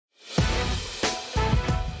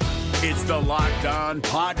It's the Locked On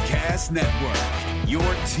Podcast Network, your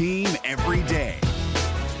team every day.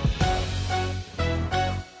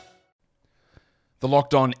 The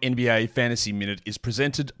Locked On NBA Fantasy Minute is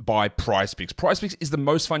presented by PrizePicks. PrizePicks is the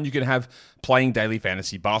most fun you can have playing daily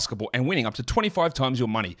fantasy basketball and winning up to 25 times your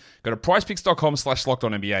money. Go to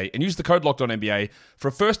prizepicks.com/LockedOnNBA and use the code LockedOnNBA for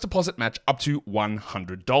a first deposit match up to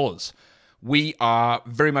 $100. We are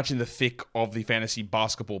very much in the thick of the fantasy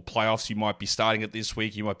basketball playoffs. You might be starting it this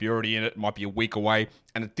week. You might be already in it. It might be a week away.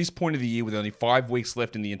 And at this point of the year, with only 5 weeks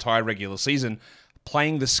left in the entire regular season,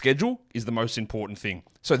 playing the schedule is the most important thing.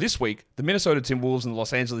 So this week, the Minnesota Timberwolves and the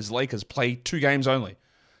Los Angeles Lakers play 2 games only.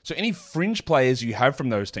 So any fringe players you have from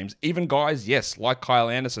those teams, even guys, yes, like Kyle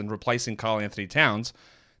Anderson replacing Karl Anthony Towns,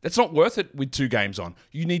 that's not worth it with 2 games on.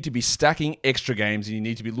 You need to be stacking extra games, and you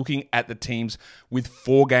need to be looking at the teams with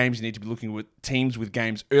 4 games. You need to be looking at teams with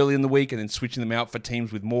games early in the week and then switching them out for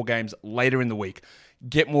teams with more games later in the week.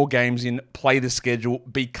 Get more games in, play the schedule,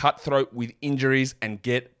 be cutthroat with injuries, and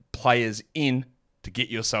get players in to get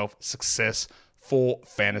yourself success for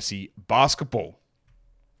fantasy basketball.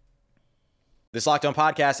 This Locked On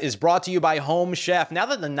podcast is brought to you by Home Chef. Now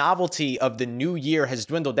that the novelty of the new year has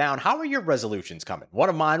dwindled down, how are your resolutions coming? One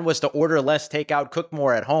of mine was to order less takeout, cook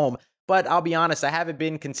more at home, but I'll be honest, I haven't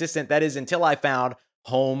been consistent. That is until I found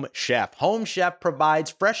Home Chef. Home Chef provides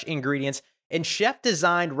fresh ingredients and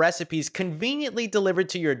chef-designed recipes conveniently delivered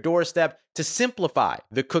to your doorstep to simplify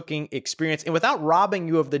the cooking experience and without robbing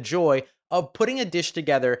you of the joy of putting a dish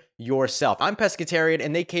together yourself. I'm pescatarian,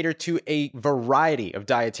 and they cater to a variety of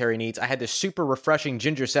dietary needs. I had this super refreshing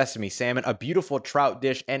ginger sesame salmon, a beautiful trout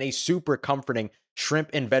dish, and a super comforting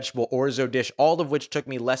shrimp and vegetable orzo dish, all of which took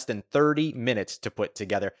me less than 30 minutes to put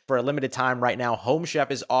together. For a limited time right now, Home Chef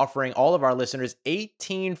is offering all of our listeners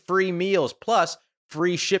 18 free meals, plus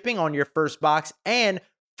free shipping on your first box, and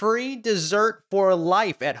free dessert for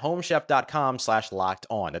life at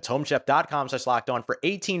homechef.com/lockedon. That's homechef.com/lockedon for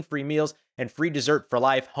 18 free meals and free dessert for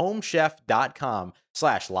life.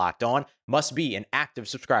 Homechef.com/lockedon. Must be an active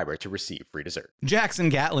subscriber to receive free dessert. Jackson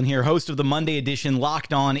Gatlin here, host of the Monday edition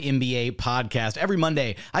Locked On NBA podcast. Every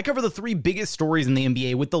Monday, I cover the 3 biggest stories in the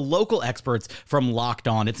NBA with the local experts from Locked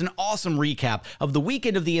On. It's an awesome recap of the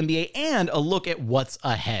weekend of the NBA and a look at what's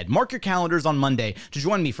ahead. Mark your calendars on Monday to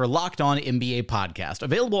join me for Locked On NBA podcast,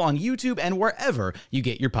 available on YouTube and wherever you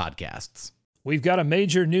get your podcasts. We've got a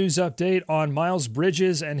major news update on Miles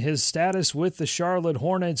Bridges and his status with the Charlotte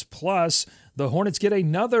Hornets. Plus, the Hornets get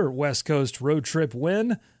another West Coast road trip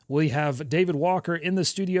win. We have David Walker in the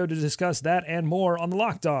studio to discuss that and more on the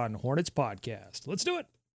Locked On Hornets podcast. Let's do it.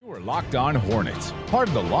 You're Locked On Hornets, part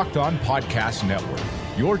of the Locked On Podcast Network,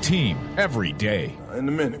 your team every day. In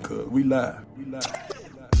a minute, cuz we live.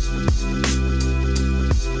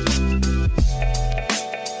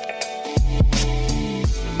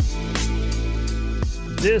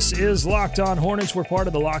 This is Locked On Hornets. We're part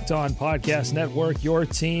of the Locked On Podcast Network, your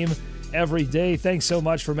team every day. Thanks so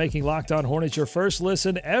much for making Locked On Hornets your first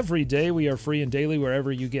listen every day. We are free and daily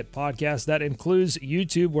wherever you get podcasts. That includes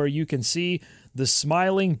YouTube, where you can see the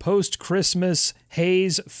smiling post-Christmas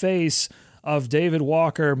haze face of David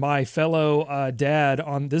Walker, my fellow dad.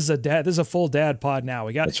 This is a full dad pod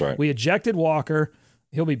now. That's right. We ejected Walker.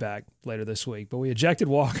 He'll be back later this week, but we ejected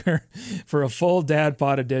Walker for a full dad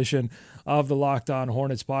pod edition of the Locked On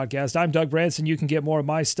Hornets podcast. I'm Doug Branson. You can get more of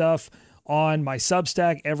my stuff on my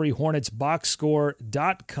Substack,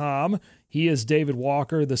 everyhornetsboxscore.com. He is David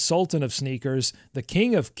Walker, the Sultan of Sneakers, the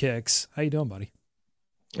King of Kicks. How you doing, buddy?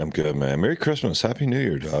 I'm good, man. Merry Christmas. Happy New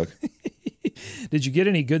Year, dog. Did you get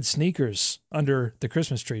any good sneakers under the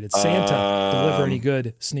Christmas tree? Did Santa deliver any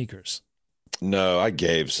good sneakers? No, I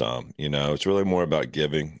gave some. It's really more about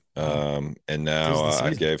giving. And now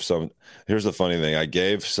I gave some. Here's the funny thing. I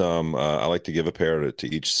gave some. I like to give a pair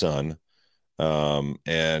to each son.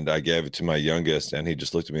 And I gave it to my youngest, and he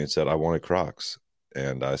just looked at me and said, "I wanted Crocs."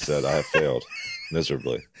 And I said, "I have failed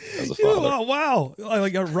miserably as a father." Oh, wow. I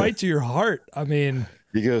got right to your heart. I mean,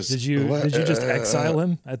 he goes, did you just exile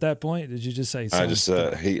him at that point? Did you just say something? I just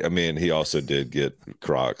he also did get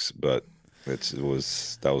Crocs, but that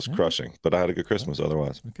was crushing. But I had a good Christmas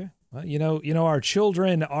otherwise. Okay. Well, our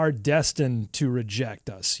children are destined to reject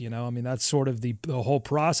us. That's sort of the whole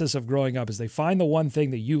process of growing up, is they find the one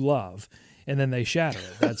thing that you love and then they shatter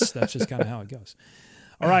it. That's just kind of how it goes.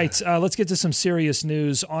 All right, let's get to some serious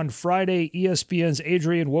news. On Friday, ESPN's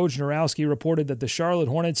Adrian Wojnarowski reported that the Charlotte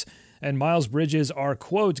Hornets and Miles Bridges are,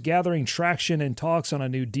 quote, gathering traction in talks on a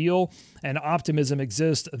new deal, and optimism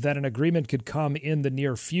exists that an agreement could come in the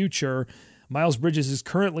near future. Miles Bridges is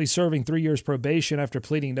currently serving 3 years probation after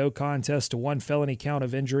pleading no contest to one felony count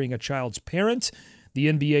of injuring a child's parent. The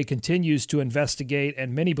NBA continues to investigate,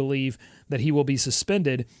 and many believe that he will be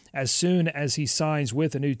suspended as soon as he signs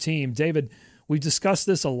with a new team. David, we've discussed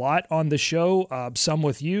this a lot on the show, some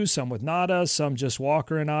with you, some with Nada, some just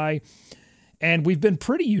Walker and I. And we've been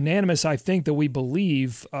pretty unanimous, I think, that we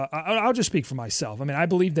believe, I'll just speak for myself. I mean, I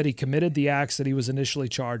believe that he committed the acts that he was initially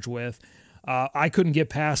charged with. I couldn't get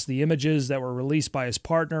past the images that were released by his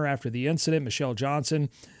partner after the incident, Michelle Johnson.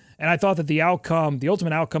 And I thought that the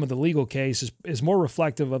ultimate outcome of the legal case is more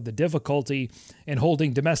reflective of the difficulty in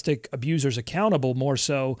holding domestic abusers accountable more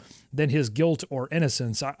so than his guilt or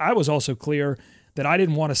innocence. I was also clear that I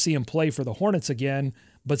didn't want to see him play for the Hornets again.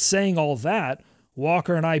 But saying all that,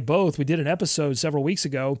 Walker and I both, we did an episode several weeks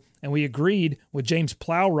ago, and we agreed with James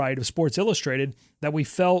Plowright of Sports Illustrated that we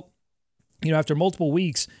felt, after multiple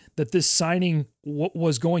weeks, that this signing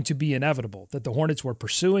was going to be inevitable, that the Hornets were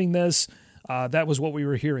pursuing this. That was what we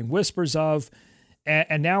were hearing whispers of.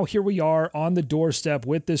 And now here we are on the doorstep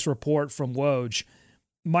with this report from Woj.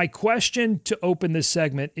 My question to open this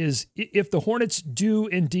segment is, if the Hornets do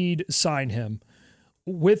indeed sign him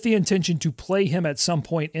with the intention to play him at some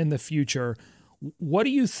point in the future, what do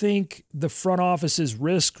you think the front office's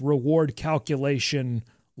risk-reward calculation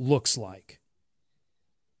looks like?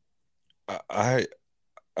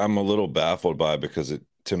 I'm a little baffled by it because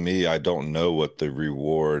to me, I don't know what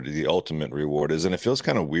the ultimate reward is. And it feels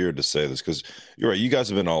kind of weird to say this because you're right. You guys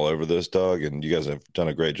have been all over this, Doug, and you guys have done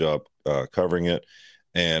a great job covering it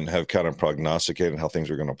and have kind of prognosticated how things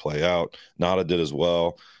are going to play out. Nada did as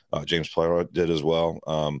well. James Plowright did as well.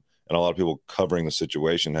 And a lot of people covering the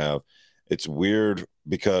situation have. It's weird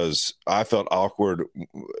because I felt awkward.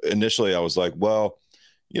 Initially, I was like, well,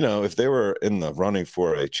 if they were in the running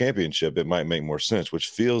for a championship, it might make more sense, which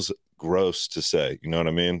feels gross to say. You know what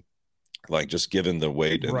I mean? Like just given the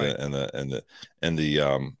weight and right.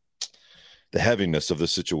 the heaviness of the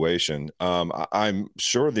situation. I'm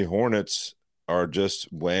sure the Hornets are just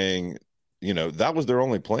weighing, that was their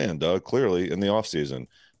only plan, Doug, clearly in the offseason,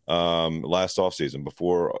 last offseason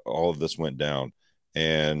before all of this went down.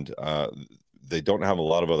 And they don't have a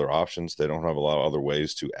lot of other options. They don't have a lot of other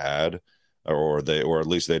ways to add, or at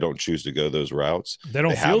least they don't choose to go those routes. They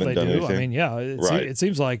don't feel they do. Anything. I mean, yeah, it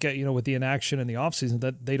seems like, with the inaction in the offseason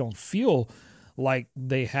that they don't feel like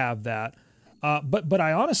they have that. But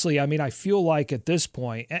I honestly, I feel like at this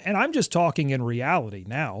point, and I'm just talking in reality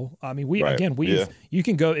now. I mean, you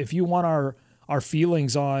can go, if you want our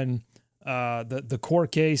feelings on the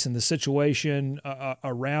court case and the situation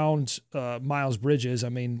around Miles Bridges. I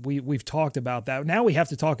mean, we've talked about that. Now we have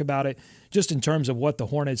to talk about it just in terms of what the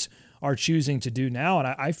Hornets are choosing to do now. And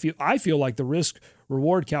I feel like the risk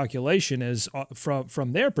reward calculation is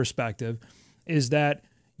from their perspective is that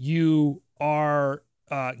you are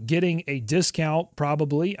getting a discount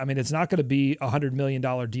probably. I mean, it's not going to be a $100 million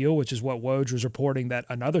deal, which is what Woj was reporting that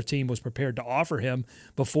another team was prepared to offer him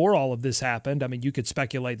before all of this happened. I mean, you could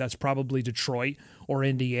speculate that's probably Detroit or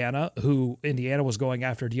Indiana, who Indiana was going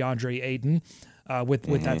after DeAndre Ayton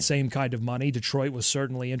with that same kind of money. Detroit was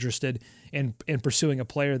certainly interested in pursuing a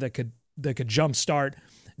player that could jumpstart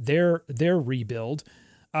their rebuild.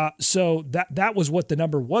 So that was what the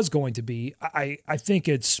number was going to be. I think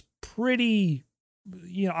it's pretty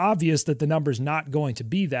obvious that the number's not going to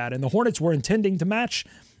be that. And the Hornets were intending to match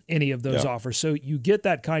any of those offers. So you get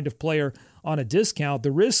that kind of player on a discount.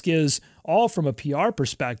 The risk is all from a PR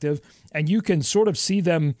perspective, and you can sort of see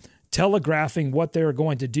them telegraphing what they're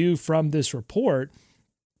going to do from this report,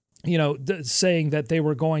 saying that they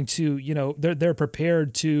were going to, they're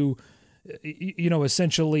prepared to,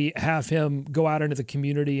 essentially have him go out into the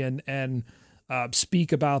community and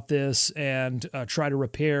speak about this and try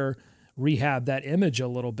to rehab that image a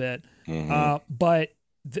little bit. But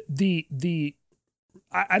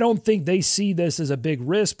I don't think they see this as a big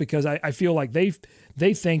risk because I feel like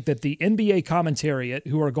they think that the NBA commentariat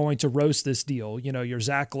who are going to roast this deal, your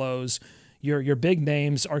Zach Lowe's, your big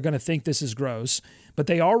names are going to think this is gross, but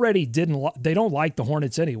they already they don't like the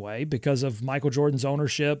Hornets anyway because of Michael Jordan's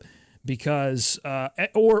ownership, because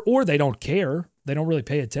or they don't care. They don't really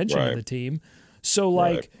pay attention to the team. So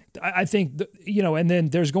I think, and then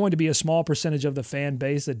there's going to be a small percentage of the fan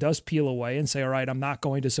base that does peel away and say, all right, I'm not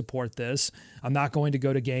going to support this. I'm not going to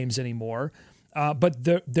go to games anymore. But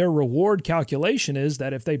their reward calculation is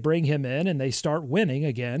that if they bring him in and they start winning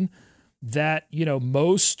again, that,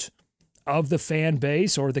 most of the fan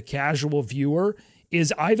base or the casual viewer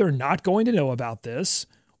is either not going to know about this,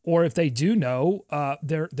 or if they do know,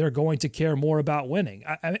 they're going to care more about winning.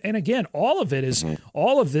 And again, all of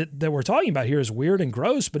it that we're talking about here is weird and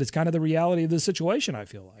gross, but it's kind of the reality of the situation, I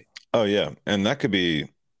feel like. Oh yeah, and that could be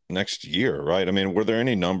next year, right? I mean, were there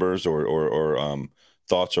any numbers or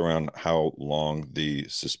thoughts around how long the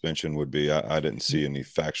suspension would be? I didn't see any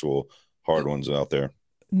factual hard ones out there.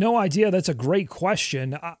 No idea. That's a great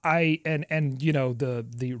question. And you know,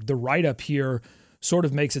 the write-up here sort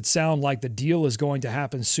of makes it sound like the deal is going to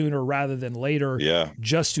happen sooner rather than later,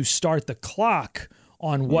 just to start the clock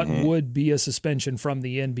on what would be a suspension from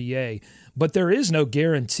the NBA. But there is no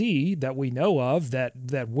guarantee that we know of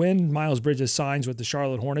that when Miles Bridges signs with the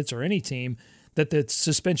Charlotte Hornets or any team, that the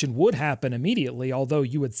suspension would happen immediately, although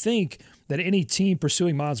you would think that any team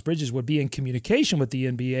pursuing Miles Bridges would be in communication with the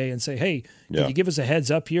NBA and say, hey, can you give us a heads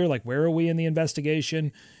up here? Like, where are we in the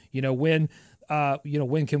investigation? When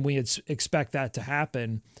can we expect that to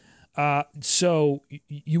happen? So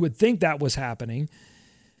you would think that was happening,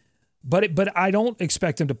 but I don't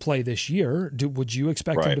expect him to play this year. Would you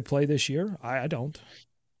expect him to play this year? I don't.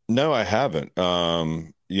 No, I haven't.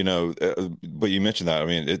 But you mentioned that. I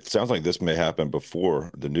mean, it sounds like this may happen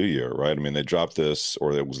before the new year, right? I mean, they dropped this,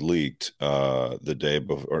 or it was leaked the day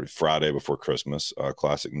before, or Friday before Christmas.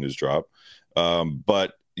 Classic news drop. But I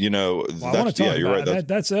want to talk about it.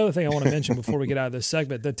 That's the other thing I want to mention before we get out of this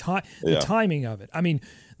segment. The timing of it. I mean,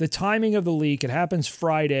 the timing of the leak. It happens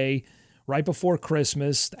Friday, right before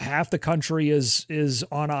Christmas. Half the country is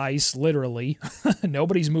on ice, literally.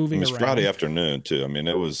 Nobody's moving around. Friday afternoon too. I mean,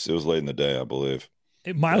 it was late in the day, I believe.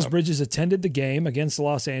 Miles Bridges attended the game against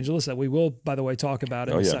Los Angeles that we will, by the way, talk about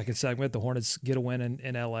in the second segment. The Hornets get a win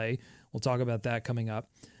in L.A. We'll talk about that coming up.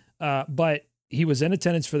 But he was in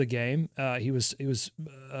attendance for the game. He was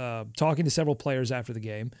talking to several players after the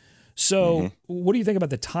game. So what do you think about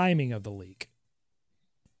the timing of the leak?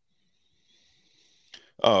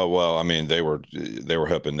 Oh, well, I mean, they were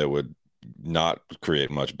hoping it would not create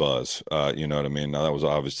much buzz. You know what I mean? Now, that was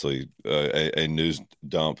obviously a news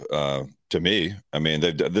dump to me. I mean,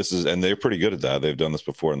 they're pretty good at that. They've done this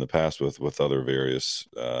before in the past with other various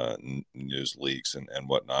news leaks and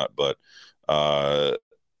whatnot. But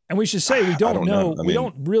and we should say we don't know. We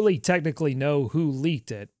don't really technically know who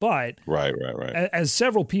leaked it, but right. As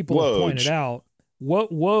several people have pointed out,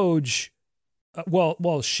 Woj,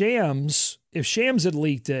 Shams. If Shams had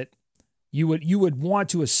leaked it, you would want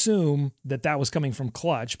to assume that was coming from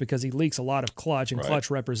Clutch because he leaks a lot of Clutch, and Clutch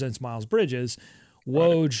represents Miles Bridges.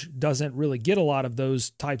 Woj doesn't really get a lot of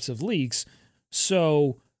those types of leaks.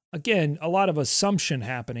 So again, a lot of assumption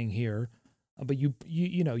happening here. But you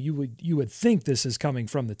would think this is coming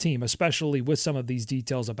from the team, especially with some of these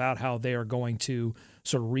details about how they are going to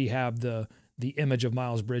sort of rehab the image of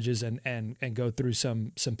Miles Bridges and go through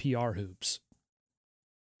some PR hoops.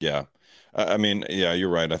 Yeah. I mean, yeah, you're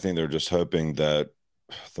right. I think they're just hoping that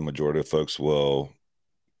the majority of folks will,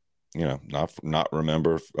 not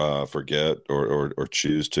remember, forget, or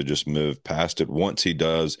choose to just move past it once he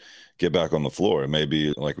does get back on the floor. It may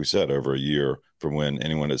be, like we said, over a year from when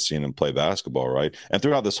anyone has seen him play basketball, right? And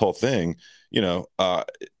throughout this whole thing,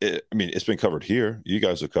 it's been covered here. You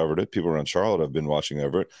guys have covered it. People around Charlotte have been watching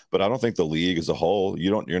over it. But I don't think the league as a whole,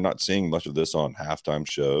 you're not seeing much of this on halftime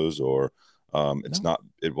shows or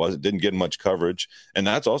it didn't get much coverage. And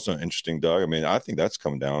that's also interesting, Doug. I mean, I think that's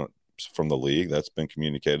come down from the league. That's been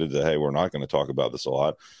communicated that, hey, we're not going to talk about this a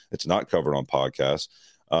lot. It's not covered on podcasts.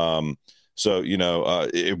 So,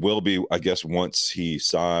 it will be, I guess, once he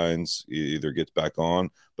signs, he either gets back on,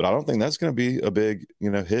 but I don't think that's going to be a big,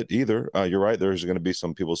 hit either. You're right. There's going to be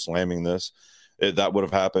some people slamming this. That would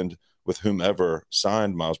have happened with whomever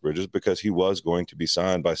signed Miles Bridges because he was going to be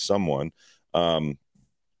signed by someone.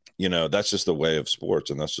 That's just the way of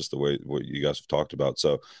sports, and that's just the way what you guys have talked about.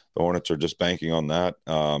 So the Hornets are just banking on that.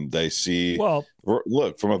 They see,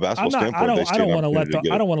 look, from a basketball standpoint, I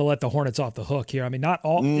don't want to let the Hornets off the hook here. I mean, not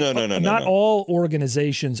all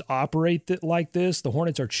organizations operate like this. The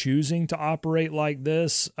Hornets are choosing to operate like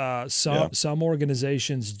this. Some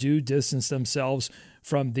organizations do distance themselves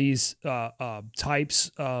from these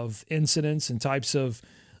types of incidents and types of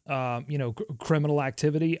criminal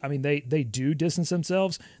activity. I mean, they do distance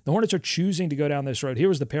themselves. The Hornets are choosing to go down this road. Here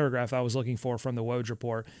was the paragraph I was looking for from the Woj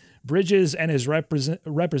report. Bridges and his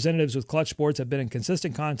representatives with Clutch Sports have been in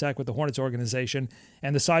consistent contact with the Hornets organization,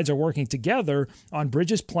 and the sides are working together on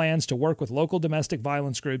Bridges' plans to work with local domestic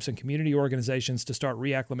violence groups and community organizations to start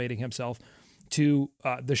reacclimating himself to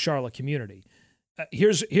the Charlotte community.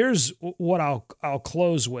 Here's what I'll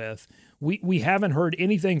close with. We haven't heard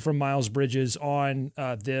anything from Miles Bridges on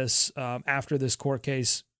this after this court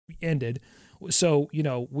case ended. So,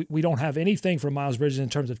 we don't have anything from Miles Bridges in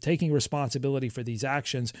terms of taking responsibility for these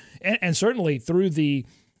actions. And certainly through the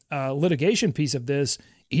litigation piece of this,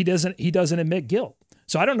 he doesn't admit guilt.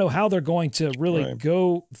 So I don't know how they're going to really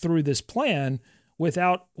go through this plan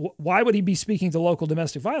without – why would he be speaking to local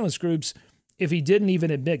domestic violence groups if he didn't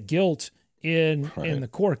even admit guilt in the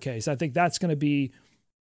court case. I think that's going to be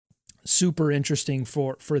super interesting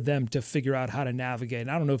for them to figure out how to navigate.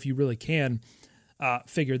 And I don't know if you really can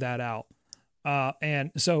figure that out.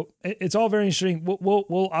 And so it's all very interesting.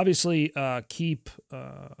 We'll obviously keep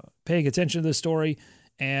paying attention to this story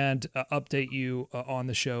and update you on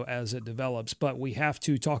the show as it develops. But we have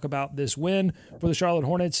to talk about this win for the Charlotte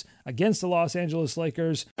Hornets against the Los Angeles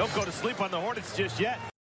Lakers. Don't go to sleep on the Hornets just yet.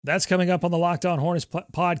 That's coming up on the Locked On Hornets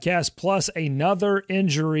podcast, plus another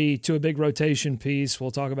injury to a big rotation piece. We'll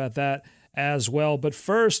talk about that as well. But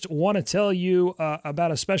first, want to tell you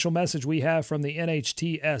about a special message we have from the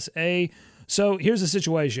NHTSA. So here's the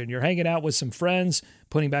situation. You're hanging out with some friends,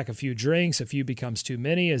 putting back a few drinks. A few becomes too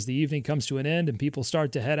many. As the evening comes to an end and people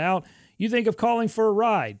start to head out, you think of calling for a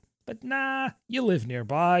ride. But nah, you live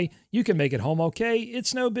nearby. You can make it home okay.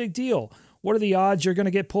 It's no big deal. What are the odds you're going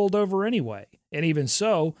to get pulled over anyway? And even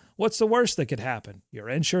so, what's the worst that could happen? Your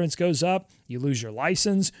insurance goes up, you lose your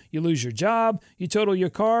license, you lose your job, you total your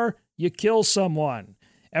car, you kill someone.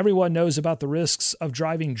 Everyone knows about the risks of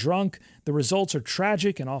driving drunk. The results are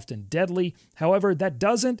tragic and often deadly. However, that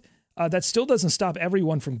still doesn't stop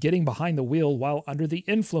everyone from getting behind the wheel while under the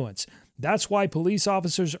influence. That's why police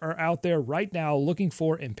officers are out there right now looking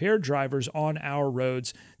for impaired drivers on our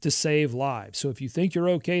roads to save lives. So if you think you're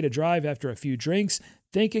okay to drive after a few drinks,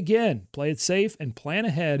 think again, play it safe, and plan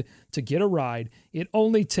ahead to get a ride. It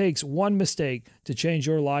only takes one mistake to change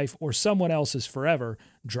your life or someone else's forever.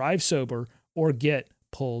 Drive sober or get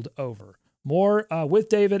pulled over. More with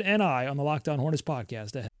David and I on the Locked On Hornets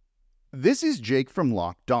podcast ahead. This is Jake from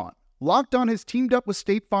Locked On. Locked On has teamed up with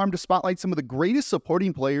State Farm to spotlight some of the greatest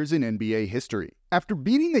supporting players in NBA history. After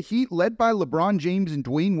beating the Heat led by LeBron James and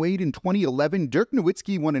Dwayne Wade in 2011, Dirk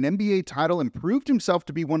Nowitzki won an NBA title and proved himself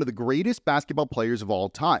to be one of the greatest basketball players of all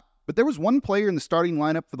time. But there was one player in the starting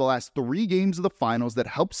lineup for the last 3 games of the finals that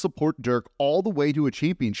helped support Dirk all the way to a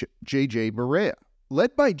championship, JJ Barea.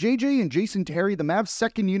 Led by JJ and Jason Terry, the Mavs'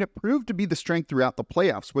 second unit proved to be the strength throughout the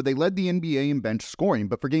playoffs, where they led the NBA in bench scoring.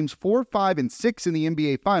 But for games 4, 5, and 6 in the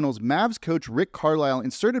NBA Finals, Mavs coach Rick Carlisle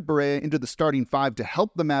inserted Barea into the starting 5 to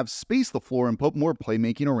help the Mavs space the floor and put more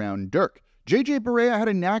playmaking around Dirk. JJ Barea had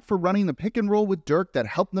a knack for running the pick and roll with Dirk that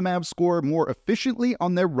helped the Mavs score more efficiently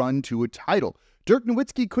on their run to a title. Dirk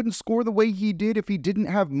Nowitzki couldn't score the way he did if he didn't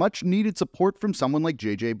have much needed support from someone like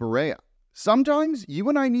JJ Barea. Sometimes you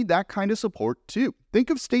and I need that kind of support too. Think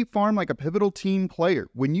of State Farm like a pivotal team player.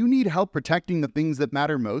 When you need help protecting the things that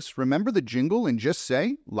matter most, remember the jingle and just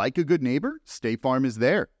say, like a good neighbor, State Farm is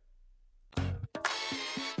there.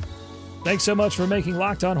 Thanks so much for making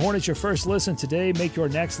Locked On Hornets your first listen today. Make your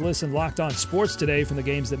next listen Locked On Sports today. From the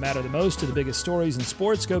games that matter the most to the biggest stories in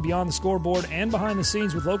sports, go beyond the scoreboard and behind the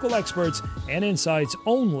scenes with local experts and insights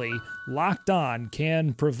only Locked On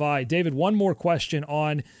can provide. David, one more question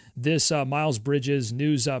on this Miles Bridges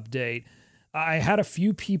news update. I had a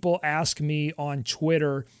few people ask me on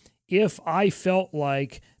Twitter if I felt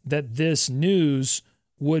like that this news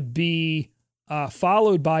would be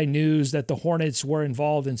followed by news that the Hornets were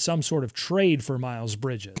involved in some sort of trade for Miles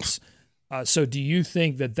Bridges. So do you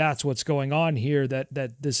think that that's what's going on here,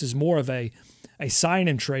 that this is more of a sign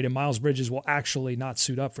and trade and Miles Bridges will actually not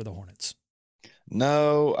suit up for the Hornets?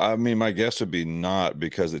 No, I mean, my guess would be not,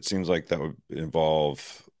 because it seems like that would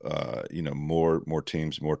involve, more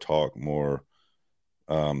teams, more talk, more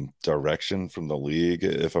direction from the league,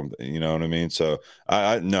 if I'm, you know what I mean? So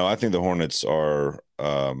I think the Hornets are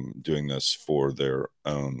doing this for their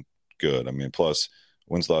own good. I mean, plus,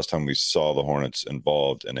 when's the last time we saw the Hornets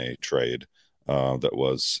involved in a trade that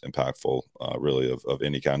was impactful, really, of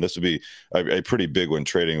any kind? This would be a pretty big one,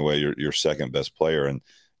 trading away your second best player. And,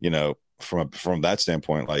 from that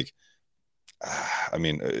standpoint, like, I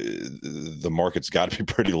mean, the market's got to be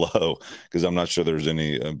pretty low, because I'm not sure there's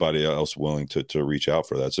anybody else willing to reach out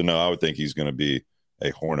for that. So no, I would think he's going to be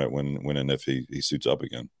a Hornet when and if he suits up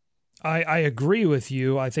again. I agree with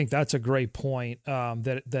you. I think that's a great point,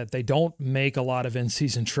 that they don't make a lot of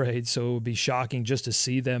in-season trades, so it would be shocking just to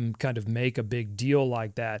see them kind of make a big deal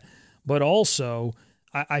like that. But also,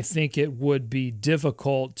 I think it would be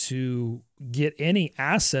difficult to get any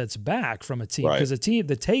assets back from a team, because a team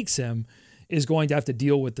that takes him is going to have to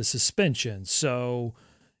deal with the suspension. So,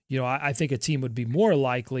 I think a team would be more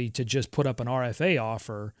likely to just put up an RFA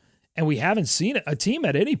offer. And we haven't seen it. A team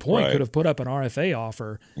at any point could have put up an RFA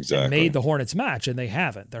offer and made the Hornets match, and they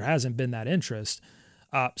haven't. There hasn't been that interest.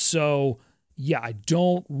 So, I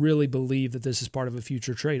don't really believe that this is part of a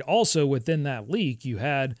future trade. Also, within that leak, you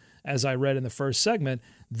had, as I read in the first segment,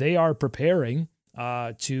 they are preparing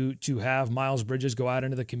to have Miles Bridges go out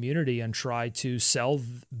into the community and try to sell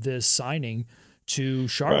this signing to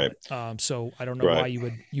Charlotte. So I don't know why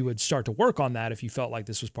you would start to work on that if you felt like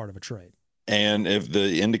this was part of a trade. And if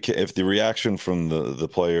the reaction from the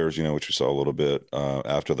players, which we saw a little bit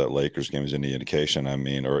after that Lakers game, is any indication,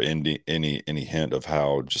 or any hint of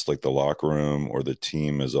how just like the locker room or the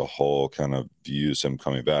team as a whole kind of views him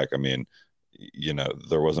coming back,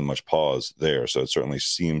 there wasn't much pause there. So it certainly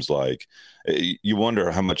seems like you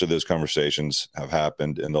wonder how much of those conversations have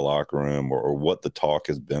happened in the locker room or what the talk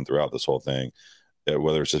has been throughout this whole thing,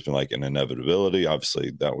 whether it's just been like an inevitability. Obviously,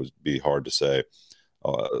 that would be hard to say.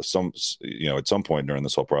 At some point during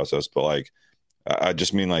this whole process, but like, I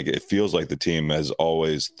just mean like it feels like the team has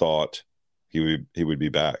always thought he would be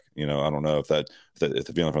back. I don't know if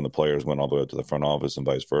the feeling from the players went all the way up to the front office and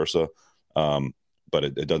vice versa, but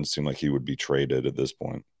it doesn't seem like he would be traded at this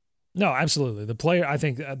point. No, absolutely. The player, I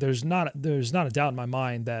think there's not a doubt in my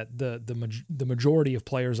mind that the majority of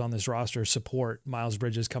players on this roster support Miles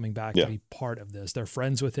Bridges coming back to be part of this. They're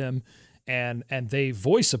friends with him. And they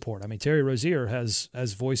voice support. Terry Rozier has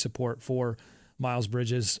voice support for Miles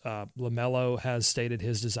Bridges. LaMelo has stated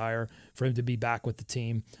his desire for him to be back with the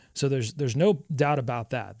team. So there's no doubt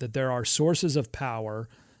about that there are sources of power,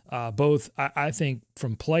 both I think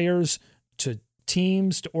from players to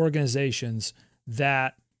teams to organizations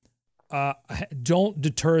that don't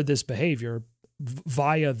deter this behavior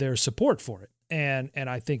via their support for it. And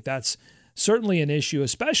I think that's certainly an issue,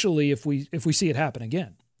 especially if we see it happen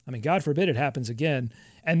again. God forbid it happens again.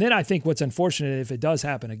 And then I think what's unfortunate if it does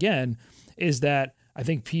happen again is that I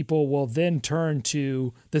think people will then turn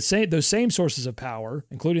to those same sources of power,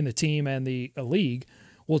 including the team and the league,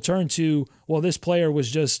 will turn to, well, this player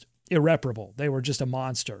was just irreparable. They were just a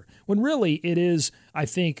monster. When really it is, I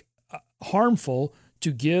think, harmful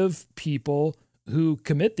to give people who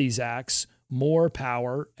commit these acts more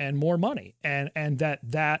power and more money. And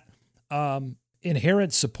that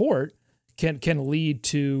inherent support can lead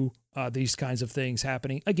to these kinds of things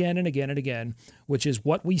happening again and again and again, which is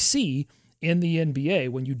what we see in the NBA.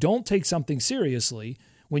 When you don't take something seriously,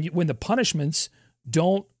 when the punishments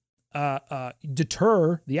don't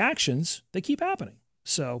deter the actions, they keep happening.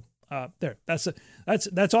 So that's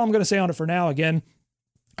all I'm going to say on it for now. Again,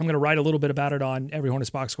 I'm going to write a little bit about it on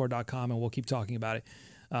everyhornetsboxscore.com, and we'll keep talking about it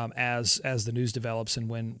as the news develops and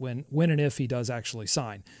when and if he does actually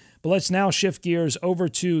sign. But let's now shift gears over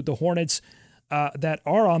to the Hornets that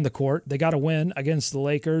are on the court. They got a win against the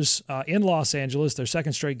Lakers in Los Angeles, their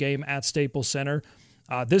second straight game at Staples Center.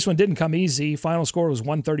 This one didn't come easy. Final score was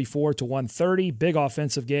 134-130. Big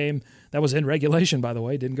offensive game. That was in regulation, by the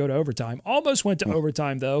way. Didn't go to overtime. Almost went to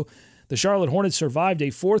overtime, though. The Charlotte Hornets survived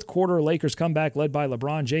a fourth quarter Lakers comeback led by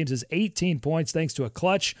LeBron James's 18 points thanks to a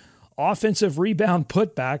clutch offensive rebound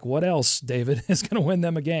putback. What else, David, is going to win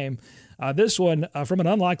them a game? This one, from an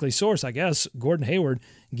unlikely source, I guess, Gordon Hayward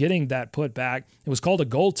getting that putback. It was called a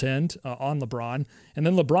goaltend on LeBron. And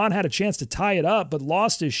then LeBron had a chance to tie it up, but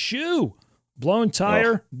lost his shoe. Blown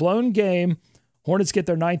tire, blown game. Hornets get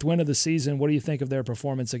their 9th win of the season. What do you think of their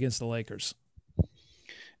performance against the Lakers?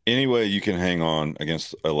 Any way you can hang on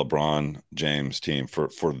against a LeBron James team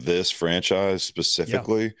for this franchise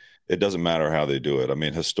specifically, it doesn't matter how they do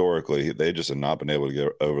it. Historically, they just have not been able to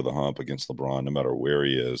get over the hump against LeBron, no matter where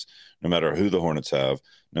he is, no matter who the Hornets have,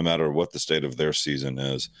 no matter what the state of their season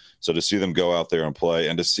is. So to see them go out there and play,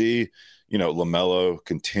 and to see, LaMelo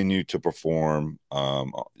continue to perform,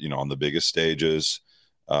 on the biggest stages,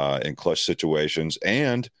 in clutch situations,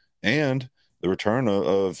 and the return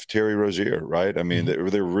of Terry Rozier, right?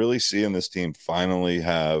 They're really seeing this team finally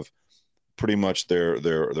have pretty much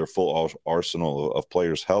their full arsenal of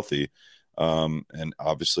players healthy. And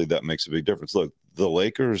obviously that makes a big difference. Look, the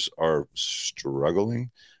Lakers are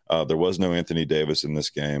struggling. There was no Anthony Davis in this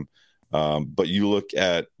game. But you look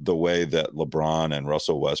at the way that LeBron and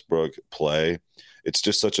Russell Westbrook play, it's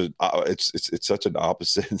just such an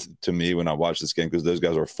opposite to me when I watch this game, because those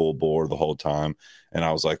guys are full bore the whole time. And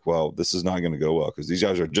I was like, well, this is not going to go well, because these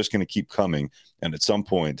guys are just going to keep coming. And at some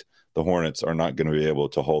point, the Hornets are not going to be able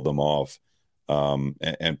to hold them off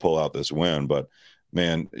and pull out this win. But,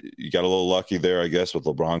 man, you got a little lucky there, I guess, with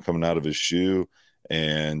LeBron coming out of his shoe.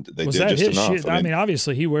 And they did just enough.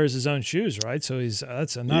 Obviously he wears his own shoes, right? So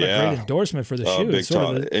that's not a great endorsement for the shoe. Big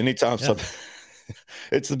time. Anytime something,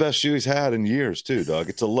 it's the best shoe he's had in years too, Doug.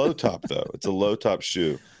 It's a low top though. It's a low top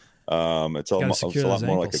shoe. It's a lot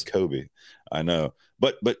more like a Kobe. I know,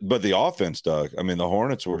 but the offense, Doug. The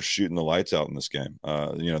Hornets were shooting the lights out in this game.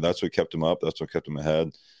 That's what kept them up. That's what kept them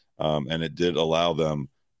ahead, and it did allow them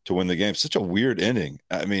to win the game. Such a weird ending.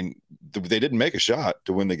 They didn't make a shot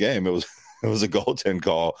to win the game. It was a goaltend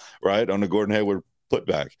call, right, on the Gordon Hayward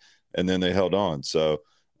putback, and then they held on. So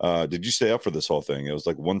Did you stay up for this whole thing? It was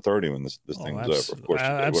like 1:30 when this thing was over. Of course,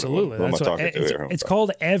 absolutely. What am I talking to here? It's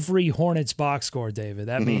called Every Hornets Box Score, David.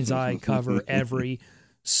 That means I cover every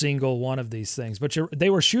single one of these things. But they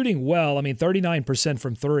were shooting well. I mean, 39%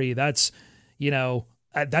 from three. That's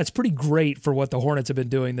pretty great for what the Hornets have been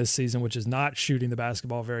doing this season, which is not shooting the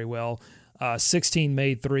basketball very well. 16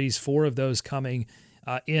 made threes, 4 of those coming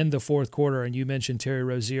in the fourth quarter. And you mentioned Terry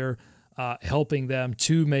Rozier helping them,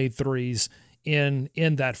 2 made threes in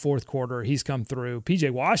that fourth quarter. He's come through.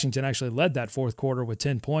 PJ Washington actually led that fourth quarter with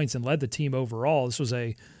 10 points and led the team overall. This was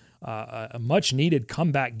a much-needed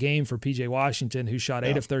comeback game for PJ Washington, who shot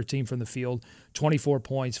 8 of 13 from the field, 24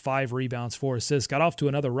 points, 5 rebounds, 4 assists, got off to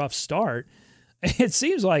another rough start. It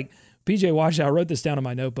seems like PJ Washington, I wrote this down in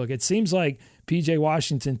my notebook, it seems like PJ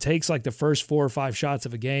Washington takes like the first 4 or 5 shots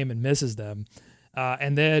of a game and misses them.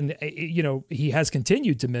 And then, he has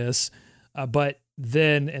continued to miss, but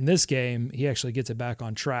then in this game, he actually gets it back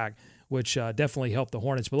on track, which definitely helped the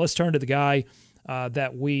Hornets. But let's turn to the guy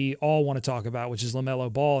that we all want to talk about, which is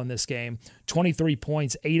LaMelo Ball in this game. 23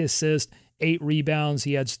 points, 8 assists, 8 rebounds.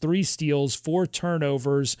 He has 3 steals, 4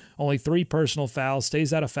 turnovers, only 3 personal fouls,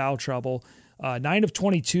 stays out of foul trouble. 9 of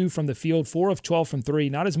 22 from the field, 4 of 12 from 3.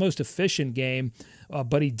 Not his most efficient game,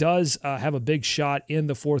 but he does have a big shot in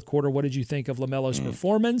the fourth quarter. What did you think of LaMelo's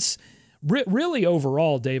performance? Really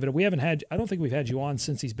overall, David, I don't think we've had you on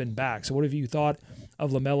since he's been back. So what have you thought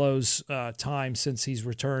of LaMelo's time since he's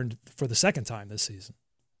returned for the second time this season?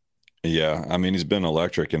 Yeah, I mean, he's been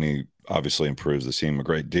electric, and he obviously improves the team a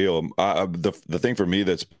great deal. The thing for me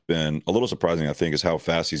that's been a little surprising, I think, is how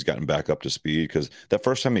fast he's gotten back up to speed, because that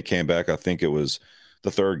first time he came back, I think it was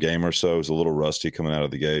the third game or so, it was a little rusty coming out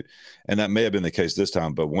of the gate. And that may have been the case this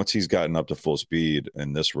time, but once he's gotten up to full speed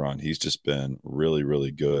in this run, he's just been really,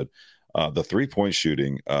 really good. The 3-point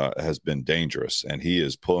shooting has been dangerous, and he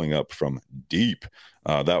is pulling up from deep.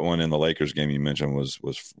 That one in the Lakers game you mentioned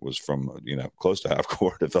was from close to half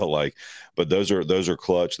court, it felt like. But those are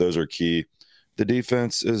clutch. Those are key. The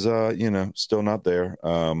defense is still not there.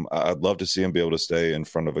 I'd love to see him be able to stay in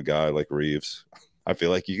front of a guy like Reeves. I feel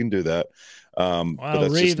like you can do that. Well,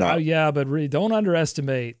 Reeves, but don't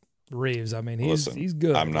underestimate Reeves. I mean, he's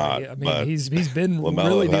good. I'm not. I mean, he's been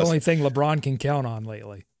really the only thing LeBron can count on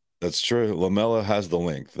lately. That's true. LaMelo has the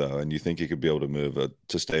length, though, and you think he could be able to move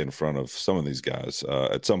to stay in front of some of these guys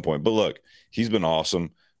at some point. But look, he's been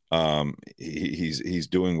awesome. He's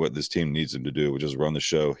doing what this team needs him to do, which is run the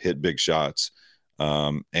show, hit big shots,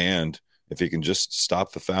 and if he can just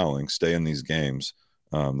stop the fouling, stay in these games,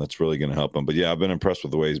 that's really going to help him. But yeah, I've been impressed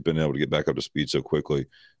with the way he's been able to get back up to speed so quickly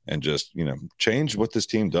and just change what this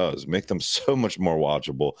team does, make them so much more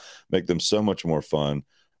watchable, make them so much more fun.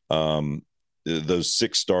 Those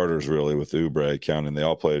 6 starters really with Oubre counting, they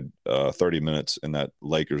all played 30 minutes in that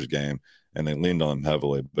Lakers game, and they leaned on him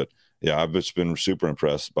heavily. But yeah, I've just been super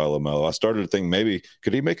impressed by LaMelo. I started to think maybe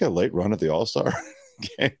could he make a late run at the All-Star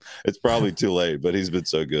game? It's probably too late, but he's been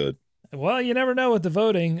so good. Well, you never know with the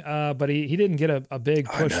voting, but he didn't get a big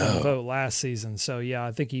push from the vote last season. So yeah,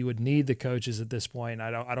 I think he would need the coaches at this point.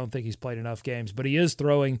 I don't think he's played enough games, but he is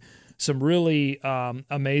throwing some really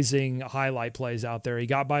amazing highlight plays out there. He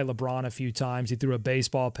got by LeBron a few times. He threw a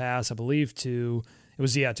baseball pass, I believe, to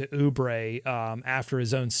Oubre after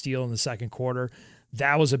his own steal in the second quarter.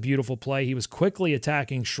 That was a beautiful play. He was quickly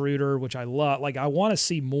attacking Schroeder, which I love. Like, I want to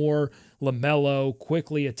see more LaMelo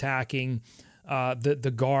quickly attacking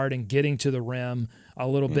the guard and getting to the rim a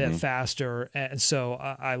little bit faster. And so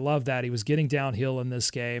I love that. He was getting downhill in this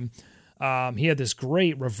game. He had this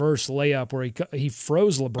great reverse layup where he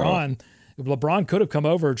froze LeBron. Oh. LeBron could have come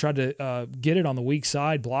over and tried to get it on the weak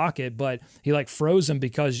side, block it, but he froze him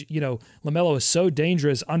because, LaMelo is so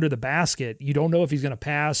dangerous under the basket. You don't know if he's going to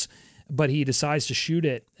pass, but he decides to shoot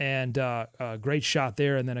it, and great shot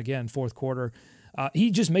there. And then again, fourth quarter,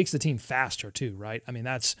 he just makes the team faster too, right? I mean,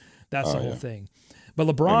 that's the whole thing. But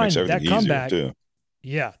LeBron, that comeback,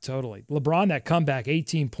 yeah, totally. LeBron, that comeback,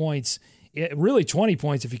 18 points. Really 20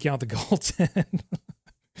 points if you count the goaltend.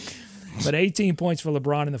 But 18 points for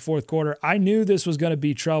LeBron in the fourth quarter. I knew this was going to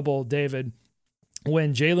be trouble, David,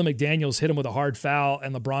 when Jalen McDaniels hit him with a hard foul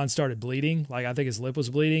and LeBron started bleeding. I think his lip was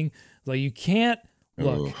bleeding. You can't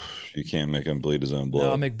look. You can't make him bleed his own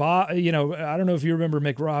blood. No, I don't know if you remember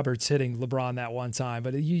Mick Roberts hitting LeBron that one time,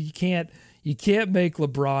 but you can't make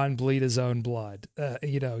LeBron bleed his own blood.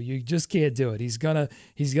 You just can't do it. He's gonna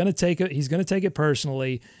take it. He's gonna take it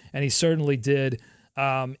personally, and he certainly did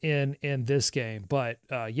in this game. But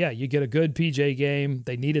you get a good PJ game.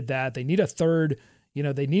 They needed that. They need a third.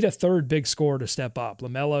 They need a third big scorer to step up.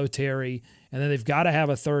 LaMelo, Terry, and then they've got to have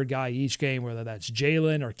a third guy each game, whether that's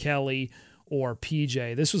Jalen or Kelly or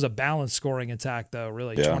PJ. This was a balanced scoring attack, though,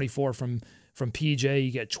 really. Yeah. 24 from PJ.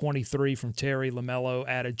 You get 23 from Terry. LaMelo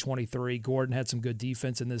added 23. Gordon had some good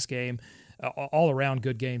defense in this game. All around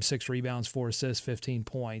good game, 6 rebounds, 4 assists, 15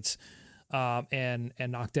 points, and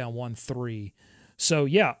knocked down 1 3. So,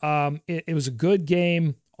 yeah, it was a good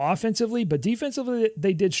game offensively, but defensively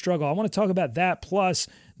they did struggle. I want to talk about that. Plus,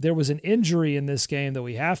 there was an injury in this game that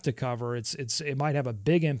we have to cover. It might have a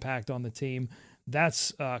big impact on the team.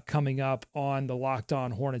 That's coming up on the Locked On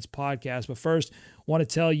Hornets podcast. But first, want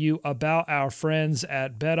to tell you about our friends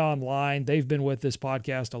at BetOnline. They've been with this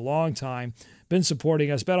podcast a long time, been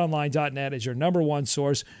supporting us. BetOnline.net is your number one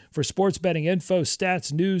source for sports betting info,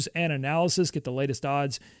 stats, news, and analysis. Get the latest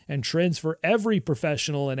odds and trends for every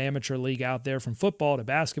professional and amateur league out there, from football to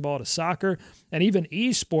basketball to soccer and even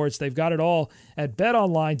esports. They've got it all at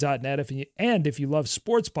BetOnline.net. If you love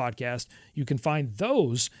sports podcasts, you can find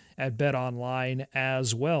those at BetOnline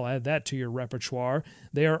as well. Add that to your repertoire.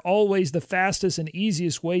 They are always the fastest and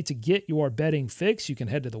easiest way to get your betting fix. You can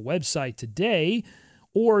head to the website today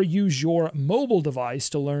or use your mobile device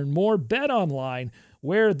to learn more. BetOnline,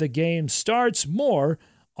 where the game starts. More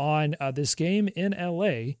on this game in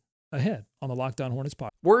LA ahead on the Locked On Hornets podcast.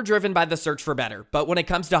 We're driven by the search for better, but when it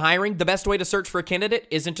comes to hiring, the best way to search for a candidate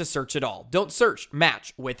isn't to search at all. Don't search,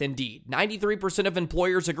 match with Indeed. 93% of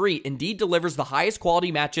employers agree Indeed delivers the highest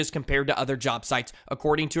quality matches compared to other job sites,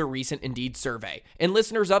 according to a recent Indeed survey. And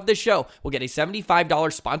listeners of this show will get a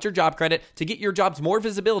 $75 sponsored job credit to get your jobs more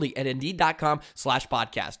visibility at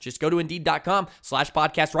Indeed.com/podcast. Just go to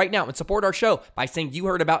Indeed.com/podcast right now and support our show by saying you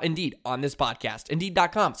heard about Indeed on this podcast.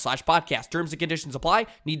 Indeed.com/podcast. Terms and conditions apply.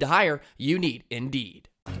 Need to hire? You need Indeed.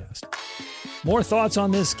 More thoughts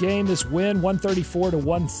on this game, this win,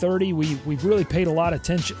 134-130. We've really paid a lot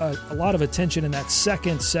of attention in that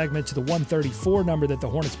second segment to the 134 number that the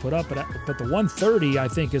Hornets put up, but the 130 I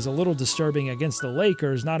think is a little disturbing against the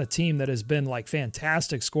Lakers, not a team that has been like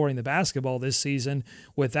fantastic scoring the basketball this season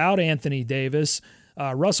without Anthony Davis.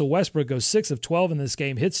 Russell Westbrook goes 6 of 12 in this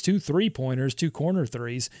game, hits 2 3-pointers, 2 corner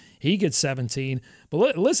threes. He gets 17.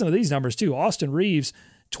 But listen to these numbers too. Austin Reeves,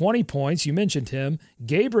 20 points. You mentioned him.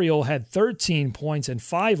 Gabriel had 13 points and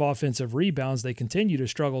 5 offensive rebounds. They continue to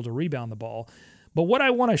struggle to rebound the ball. But what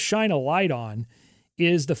I want to shine a light on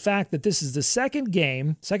is the fact that this is the second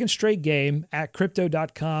straight game at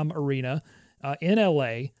Crypto.com Arena in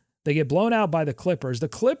LA. They get blown out by the Clippers. The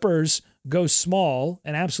Clippers go small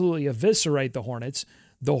and absolutely eviscerate the Hornets.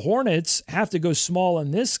 The Hornets have to go small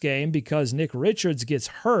in this game because Nick Richards gets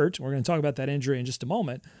hurt. We're going to talk about that injury in just a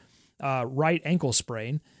moment. Right ankle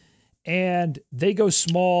sprain, and they go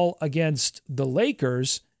small against the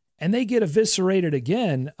Lakers, and they get eviscerated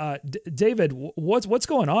again. David, what's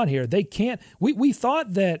going on here? They can't. We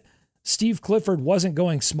thought that Steve Clifford wasn't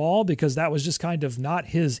going small because that was just kind of not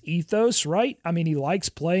his ethos, right? I mean, he likes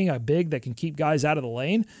playing a big that can keep guys out of the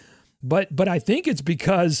lane, but I think it's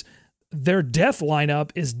because their death lineup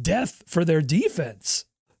is death for their defense.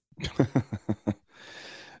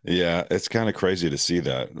 Yeah, it's kind of crazy to see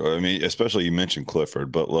that. I mean, especially you mentioned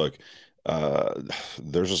Clifford, but look,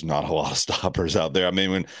 there's just not a lot of stoppers out there. I mean,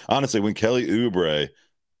 when Kelly Oubre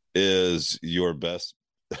is your best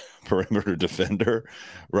perimeter defender,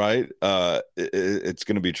 right? It's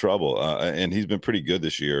going to be trouble. And he's been pretty good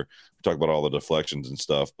this year. We talk about all the deflections and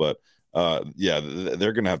stuff, but yeah,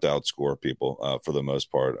 they're going to have to outscore people for the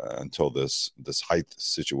most part until this height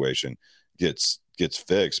situation gets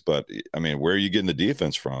fixed. But I mean, where are you getting the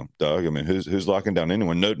defense from, Doug? I mean, who's locking down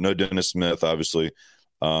anyone? No Dennis Smith, obviously.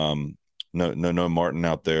 No Martin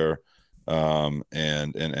out there. And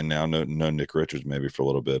now no Nick Richards maybe for a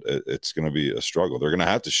little bit. It's going to be a struggle. They're going to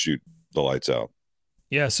have to shoot the lights out.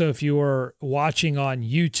 Yeah, so if you are watching on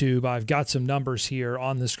YouTube, I've got some numbers here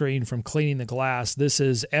on the screen from Cleaning the Glass. This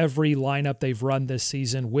is every lineup they've run this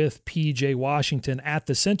season with P.J. Washington at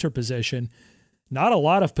the center position. Not a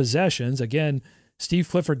lot of possessions. Again, Steve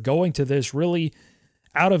Clifford going to this really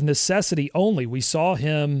out of necessity only. We saw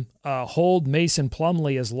him hold Mason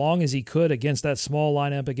Plumlee as long as he could against that small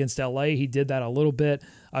lineup against L.A. He did that a little bit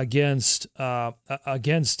against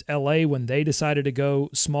L.A. when they decided to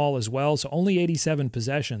go small as well. So only 87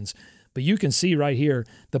 possessions. But you can see right here,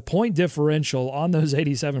 the point differential on those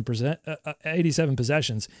 87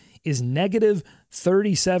 possessions is negative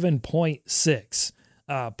 37.6.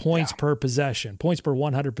 Points per possession, points per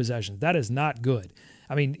 100 possessions. That is not good.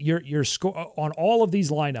 I mean, your score on all of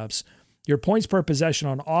these lineups, your points per possession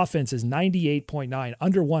on offense is 98.9,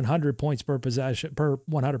 under 100 points per possession per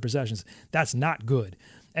 100 possessions. That's not good.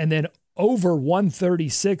 And then over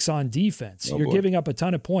 136 on defense. You're giving up a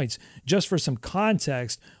ton of points. Just for some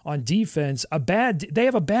context on defense, they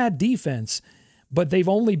have a bad defense, but they've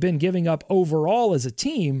only been giving up overall as a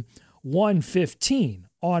team 115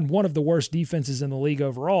 on one of the worst defenses in the league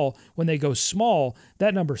overall. When they go small,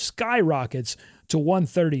 that number skyrockets to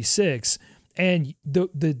 136. And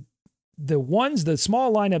the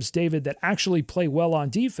small lineups, David, that actually play well on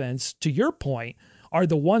defense, to your point, are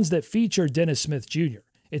the ones that feature Dennis Smith Jr.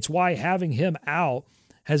 It's why having him out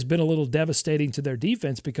has been a little devastating to their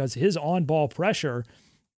defense, because his on-ball pressure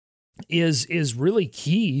is really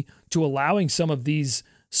key to allowing some of these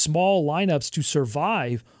small lineups to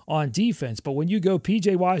survive on defense. But when you go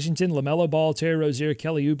P.J. Washington, LaMelo Ball, Terry Rozier,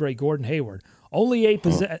 Kelly Oubre, Gordon Hayward, only 8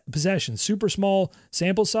 possessions, super small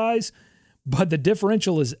sample size, but the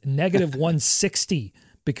differential is negative 160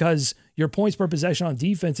 because your points per possession on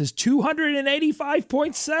defense is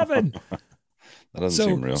 285.7. That doesn't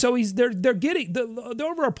seem real. So they're getting the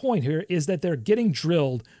overall point here is that they're getting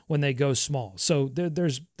drilled when they go small. So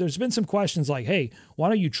there's been some questions like, hey, why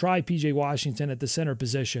don't you try P.J. Washington at the center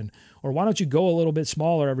position, or why don't you go a little bit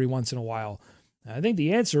smaller every once in a while? I think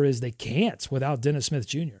the answer is they can't without Dennis Smith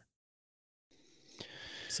Jr.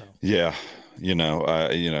 So yeah.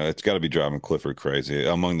 It's got to be driving Clifford crazy.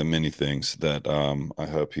 Among the many things that I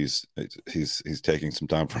hope he's taking some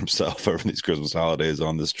time for himself over these Christmas holidays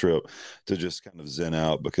on this trip to just kind of zen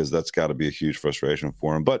out, because that's got to be a huge frustration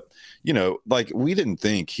for him. But, we didn't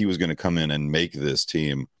think he was going to come in and make this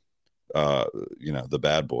team, the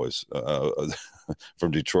bad boys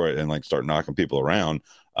from Detroit and start knocking people around.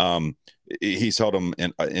 He's held them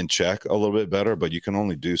in check a little bit better, but you can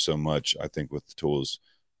only do so much, I think, with the tools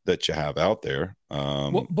that you have out there.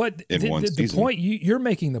 But the point you're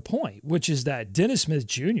making, the point, which is that Dennis Smith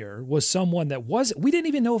Jr. was someone that we didn't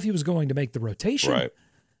even know if he was going to make the rotation, right?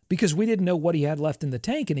 Because we didn't know what he had left in the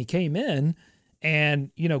tank, and he came in and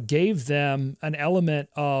gave them an element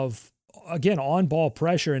of, again, on-ball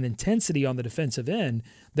pressure and intensity on the defensive end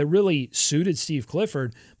that really suited Steve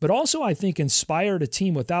Clifford, but also I think inspired a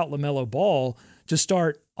team without LaMelo Ball to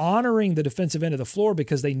start honoring the defensive end of the floor,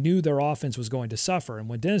 because they knew their offense was going to suffer. And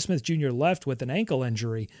when Dennis Smith Jr. left with an ankle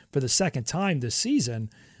injury for the second time this season,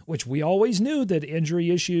 which we always knew that injury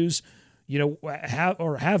issues,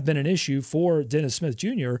 have been an issue for Dennis Smith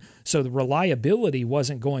Jr., so the reliability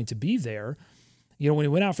wasn't going to be there. When he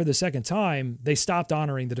went out for the second time, they stopped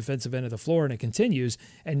honoring the defensive end of the floor, and it continues.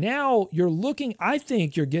 And now I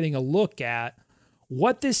think you're getting a look at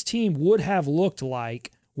what this team would have looked like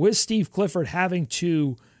with Steve Clifford having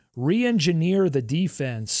to re-engineer the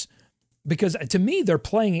defense, because to me,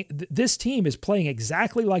 this team is playing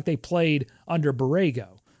exactly like they played under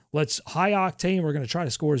Borrego. Let's high octane. We're going to try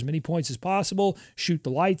to score as many points as possible, shoot the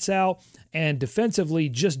lights out, and defensively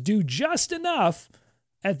just do just enough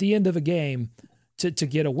at the end of a game to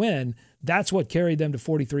get a win. That's what carried them to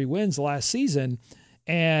 43 wins last season.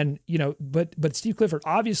 And, but Steve Clifford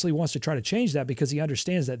obviously wants to try to change that, because he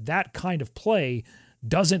understands that kind of play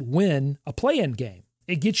doesn't win a play-in game.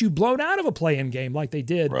 It gets you blown out of a play-in game like they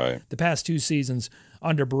did the past 2 seasons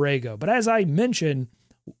under Borrego. But as I mentioned,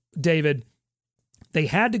 David, they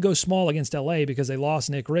had to go small against LA because they lost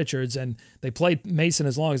Nick Richards, and they played Mason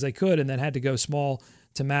as long as they could and then had to go small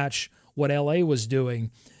to match what LA was doing.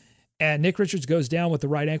 And Nick Richards goes down with the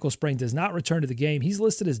right ankle sprain, does not return to the game. He's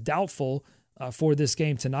listed as doubtful for this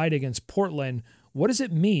game tonight against Portland. What does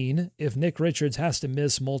it mean if Nick Richards has to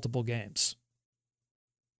miss multiple games?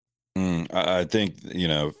 I think,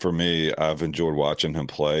 for me, I've enjoyed watching him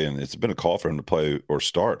play, and it's been a call for him to play or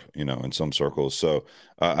start, in some circles. So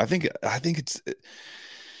I think it's.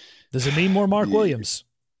 Does it mean more Mark Williams?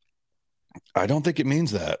 I don't think it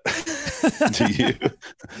means that. To you?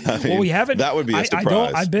 We haven't. That would be a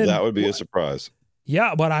surprise. That would be a surprise.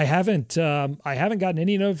 Yeah, but I haven't gotten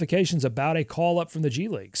any notifications about a call up from the G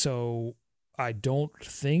League, so I don't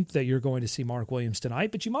think that you're going to see Mark Williams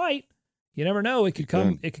tonight. But you might. You never know. It could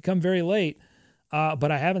come. It could come very late.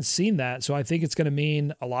 But I haven't seen that, so I think it's going to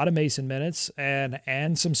mean a lot of Mason minutes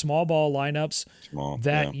and some small ball lineups.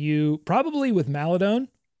 You probably with Maladone.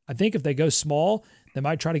 I think if they go small, they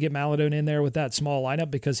might try to get Maladone in there with that small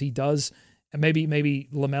lineup, because he does, and maybe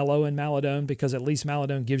LaMelo and Maladone, because at least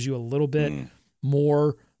Maladone gives you a little bit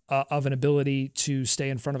more of an ability to stay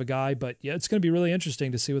in front of a guy. But yeah, it's going to be really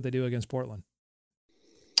interesting to see what they do against Portland.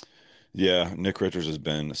 Yeah, Nick Richards has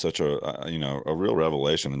been such a real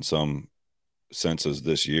revelation in some senses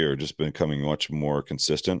this year, just becoming much more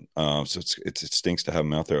consistent. So it stinks to have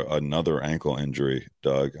him out there. Another ankle injury,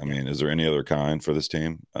 Doug. I mean, is there any other kind for this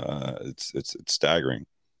team? It's staggering.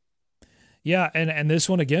 Yeah, and this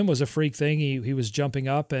one again was a freak thing. He was jumping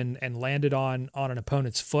up and landed on an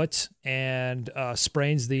opponent's foot and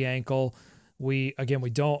sprains the ankle, We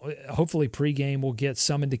don't, hopefully pregame will get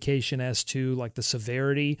some indication as to like the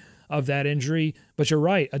severity of that injury. But you're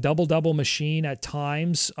right, a double-double machine at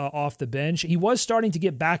times off the bench. He was starting to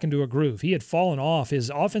get back into a groove. He had fallen off.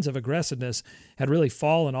 His offensive aggressiveness had really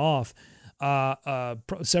fallen off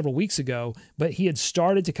several weeks ago, but he had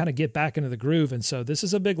started to kind of get back into the groove. And so this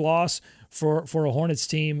is a big loss for a Hornets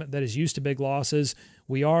team that is used to big losses.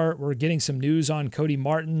 We're getting some news on Cody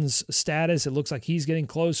Martin's status. It looks like he's getting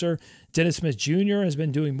closer. Dennis Smith Jr. has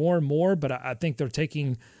been doing more and more, but I think they're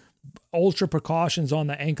taking ultra precautions on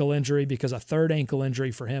the ankle injury because a third ankle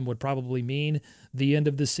injury for him would probably mean the end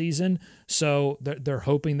of the season. So they're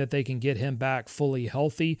hoping that they can get him back fully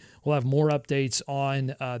healthy. We'll have more updates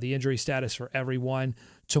on the injury status for everyone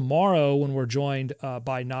tomorrow when we're joined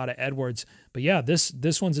by Nada Edwards. But yeah,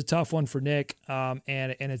 this one's a tough one for Nick, and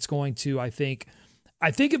it's going to, I think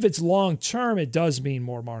if it's long term, it does mean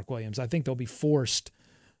more Mark Williams. I think they'll be forced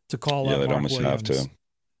to call up Mark Williams. Yeah, they'd almost have to.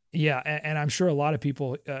 Yeah, and I'm sure a lot of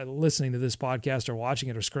people listening to this podcast or watching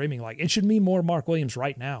it are screaming like, it should mean more Mark Williams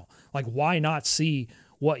right now. Like, why not see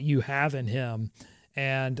what you have in him?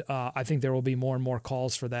 And I think there will be more and more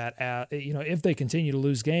calls for that, if they continue to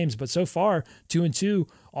lose games. But so far, 2-2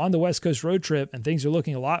 on the West Coast road trip, and things are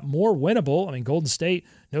looking a lot more winnable. I mean, Golden State,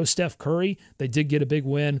 no Steph Curry. They did get a big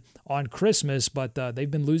win on Christmas, but they've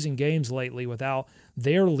been losing games lately without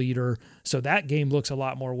their leader. So that game looks a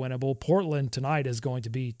lot more winnable. Portland tonight is going to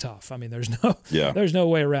be tough. I mean, there's no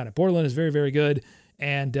way around it. Portland is very, very good.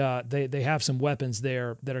 And they have some weapons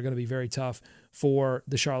there that are going to be very tough for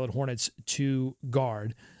the Charlotte Hornets to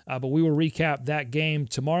guard. But we will recap that game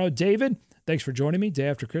tomorrow. David, thanks for joining me day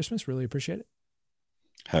after Christmas. Really appreciate it.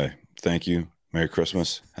 Hey, thank you. Merry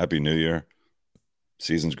Christmas. Happy New Year.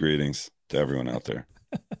 Season's greetings to everyone out there.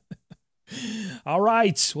 All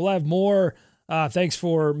right. We'll have more. Thanks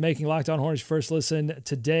for making Locked On Hornets your first listen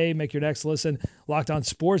today. Make your next listen Locked On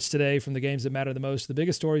Sports today from the games that matter the most. The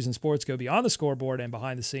biggest stories in sports go beyond the scoreboard and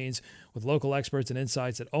behind the scenes with local experts and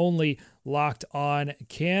insights that only Locked On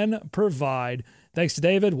can provide. Thanks to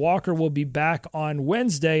David. Walker will be back on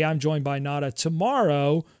Wednesday. I'm joined by Nada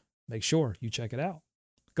tomorrow. Make sure you check it out.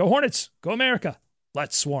 Go Hornets. Go America.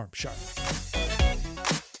 Let's swarm Charlotte.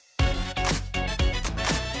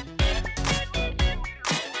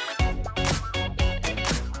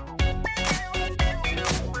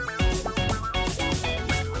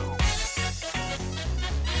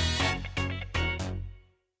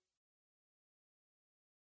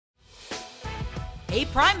 Hey,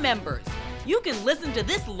 Prime members, you can listen to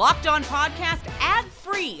this Locked On podcast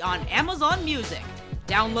ad-free on Amazon Music.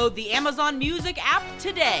 Download the Amazon Music app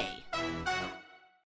today.